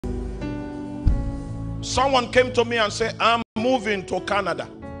Someone came to me and said, I'm moving to Canada.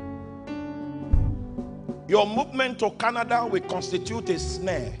 Your movement to Canada will constitute a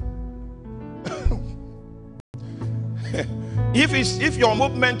snare. If your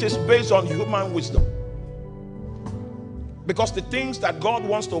movement is based on human wisdom, because the things that God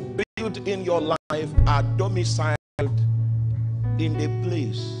wants to build in your life are domiciled in the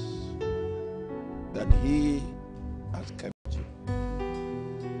place that He has kept you.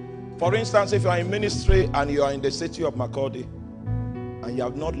 For instance, if you are in ministry and you are in the city of Makurdi and you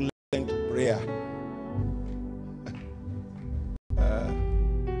have not learned prayer,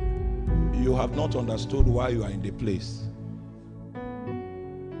 you have not understood why you are in the place.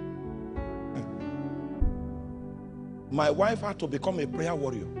 My wife had to become a prayer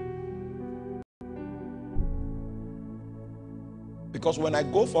warrior. Because when I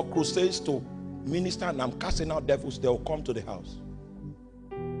go for crusades to minister and I'm casting out devils, they will come to the house.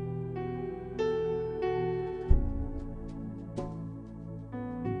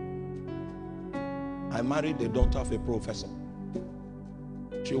 I married the daughter of a professor.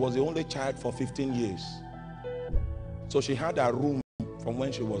 She was the only child for 15 years. So she had a room from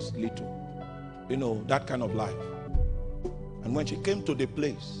when she was little. You know, that kind of life. And when she came to the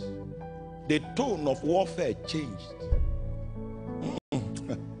place, the tone of warfare changed.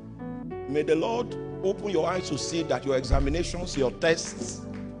 May the Lord open your eyes to see that your examinations, your tests,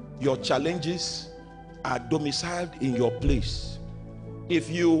 your challenges are domiciled in your place. If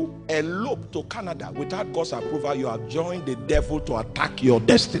you elope to Canada without God's approval, you have joined the devil to attack your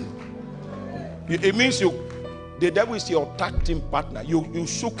destiny. It means the devil is your tag team partner. You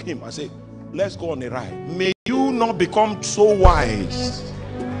shook him and said, let's go on a ride. May you not become so wise.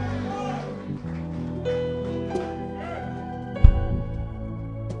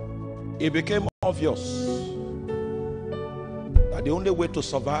 It became obvious that the only way to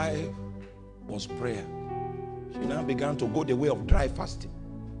survive was prayer. She now began to go the way of dry fasting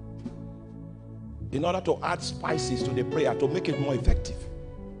in order to add spices to the prayer to make it more effective.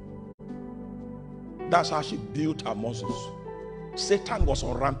 That's how she built her muscles. Satan was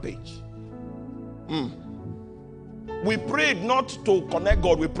on rampage. We prayed not to connect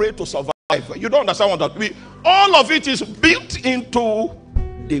God, we prayed to survive. You don't understand what that means. All of it is built into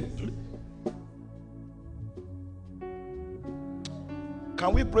the.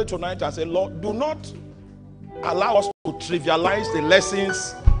 Can we pray tonight and say, Lord, do not allow us to trivialize the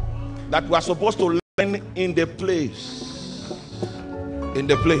lessons that we are supposed to learn in the place. In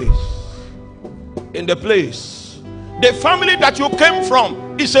the place. In the place. The family that you came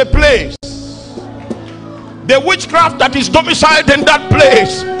from is a place. The witchcraft that is domiciled in that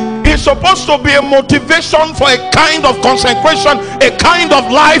place is supposed to be a motivation for a kind of consecration, a kind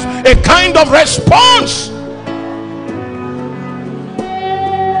of life, a kind of response.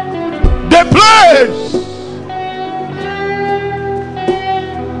 The place.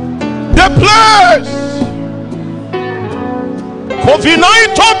 The place.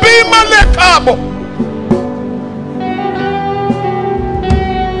 Kovinaito bi malekabo.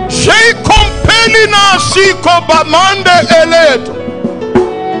 Shei kompelina siko bamande eleto.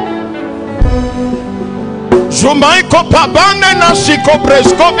 Jumaiko pabane na siko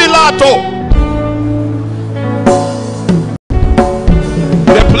bresko vilato.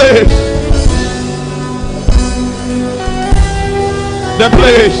 The place. The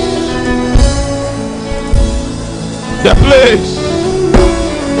place. The place.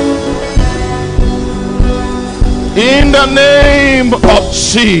 In the name of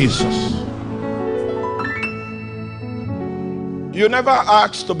Jesus. You never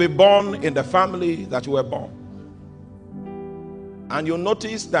asked to be born in the family that you were born. And you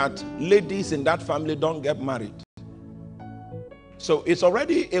notice that ladies in that family don't get married. So it's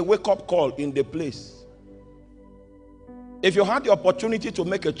already a wake-up call in the place. If you had the opportunity to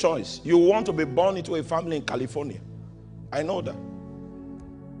make a choice, you want to be born into a family in California. I know that.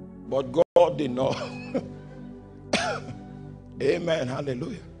 But God did not. Amen.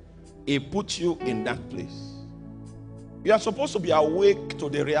 Hallelujah. He put you in that place. You are supposed to be awake to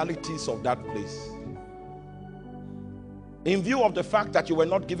the realities of that place. In view of the fact that you were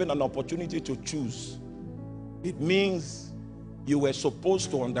not given an opportunity to choose, it means you were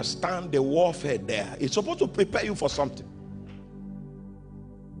supposed to understand the warfare there. It's supposed to prepare you for something.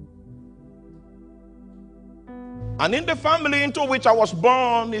 And in the family into which I was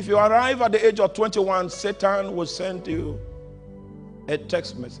born, if you arrive at the age of 21, Satan will send you a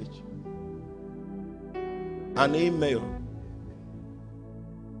text message, an email,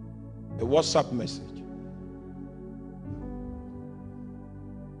 a WhatsApp message.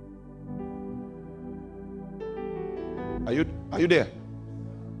 Are you there?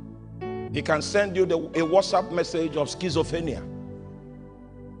 He can send you a WhatsApp message of schizophrenia.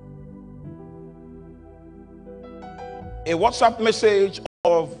 A WhatsApp message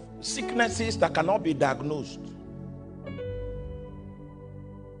of sicknesses that cannot be diagnosed.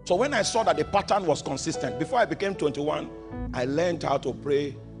 So when I saw that the pattern was consistent, before I became 21, I learned how to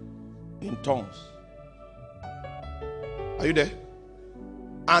pray in tongues. Are you there?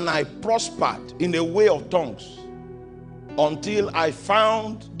 And I prospered in the way of tongues until I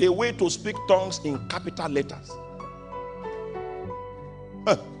found the way to speak tongues in capital letters.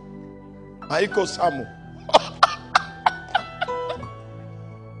 Aiko Samu.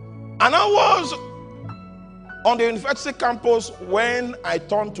 And I was on the university campus when I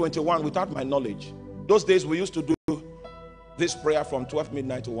turned 21 without my knowledge. Those days we used to do this prayer from 12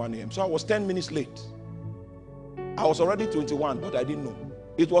 midnight to 1 a.m. So I was 10 minutes late. I was already 21, but I didn't know.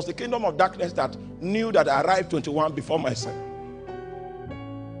 It was the kingdom of darkness that knew that I arrived 21 before myself.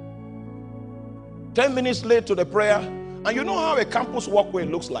 10 minutes late to the prayer. And you know how a campus walkway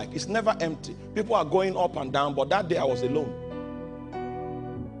looks like. It's never empty. People are going up and down, but that day I was alone.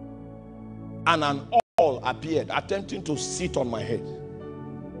 And an awl appeared, attempting to sit on my head.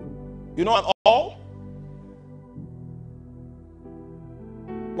 You know an awl?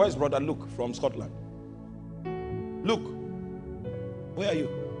 Where's Brother Luke from Scotland? Luke, where are you?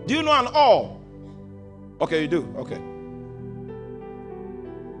 Do you know an awl? Okay, you do. Okay.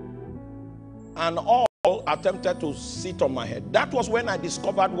 An awl attempted to sit on my head. That was when I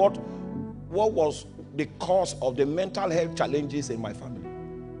discovered what was the cause of the mental health challenges in my family.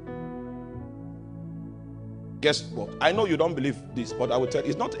 Guess what? I know you don't believe this, but I will tell you,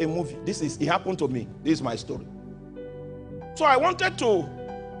 it's not a movie. It happened to me. This is my story. So I wanted to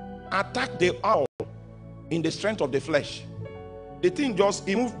attack the owl in the strength of the flesh. The thing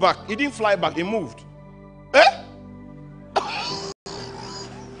it moved back. It didn't fly back, it moved. Eh?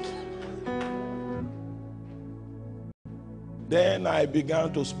 Then I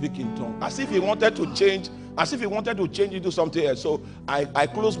began to speak in tongues, as if he wanted to change into something else. So I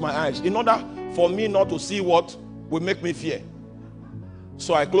closed my eyes in order for me not to see what will make me fear.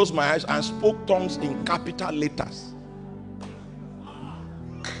 So I closed my eyes and spoke tongues in capital letters.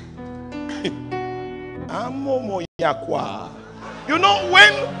 You know,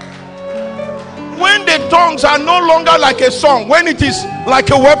 when the tongues are no longer like a song, when it is like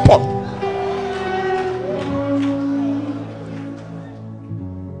a weapon.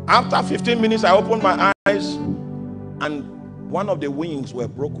 After 15 minutes, I opened my eyes and one of the wings were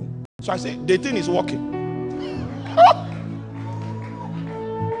broken. So I said, the thing is working.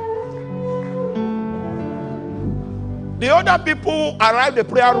 The other people arrived at the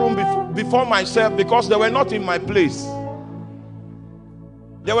prayer room before myself because they were not in my place.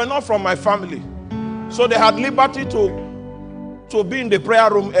 They were not from my family. So they had liberty to be in the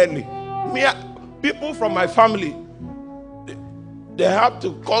prayer room early. People from my family, they have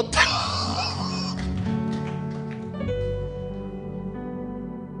to cut.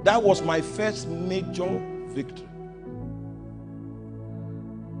 That was my first major victory.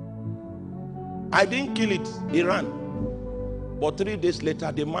 I didn't kill it, it ran. But 3 days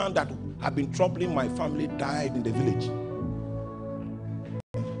later, the man that had been troubling my family died in the village.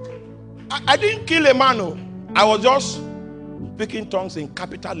 I didn't kill a man. No. I was just speaking tongues in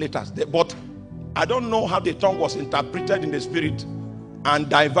capital letters. But I don't know how the tongue was interpreted in the spirit and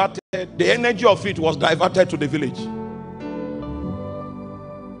diverted. The energy of it was diverted to the village.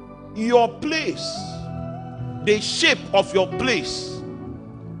 Your place, the shape of your place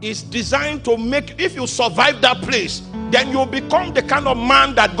is designed to make, if you survive that place, then you'll become the kind of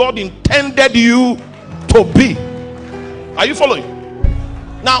man that God intended you to be. Are you following?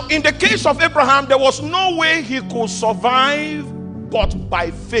 Now, in the case of Abraham, there was no way he could survive but by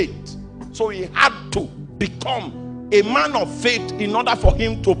faith. So he had to become a man of faith in order for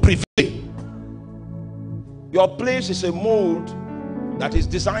him to prevail. Your place is a mold that is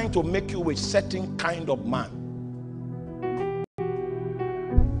designed to make you a certain kind of man.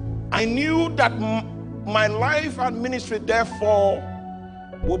 I knew that my life and ministry, therefore,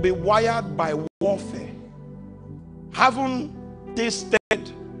 will be wired by warfare. Having tasted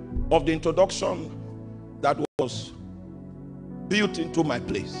of the introduction that was built into my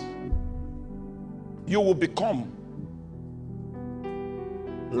place, you will become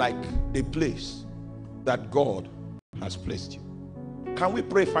like the place that God has placed you. Can we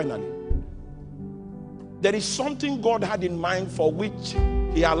pray finally? There is something God had in mind for which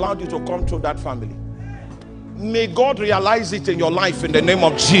He allowed you to come through that family. May God realize it in your life in the name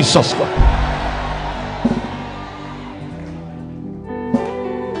of Jesus Christ.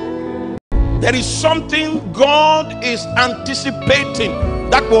 There is something God is anticipating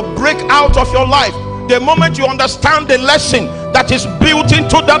that will break out of your life, the moment you understand the lesson that is built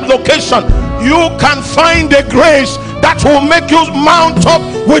into that location, you can find the grace that will make you mount up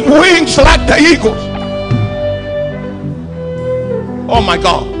with wings like the eagles. Oh my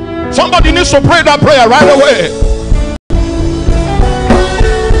God. Somebody needs to pray that prayer right away.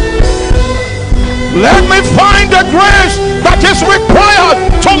 Let me find the grace that is required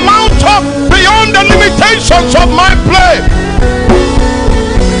to mount up beyond the limitations of my play.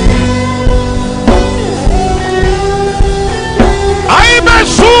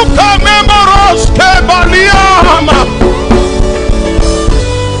 Suka memoros kebaliama.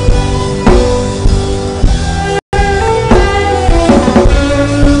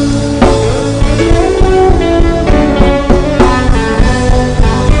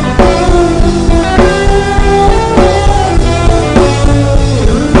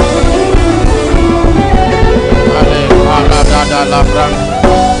 Ale parada la bran.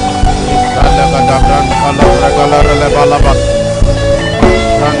 Isala gadabran kala regala relebalabat.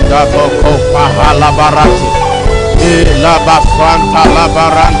 Randa boko pahala barati, la basanta la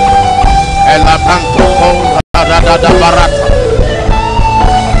baran, ela tanto ko rada barata.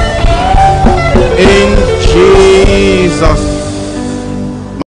 In Jesus'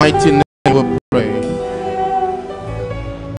 mighty name.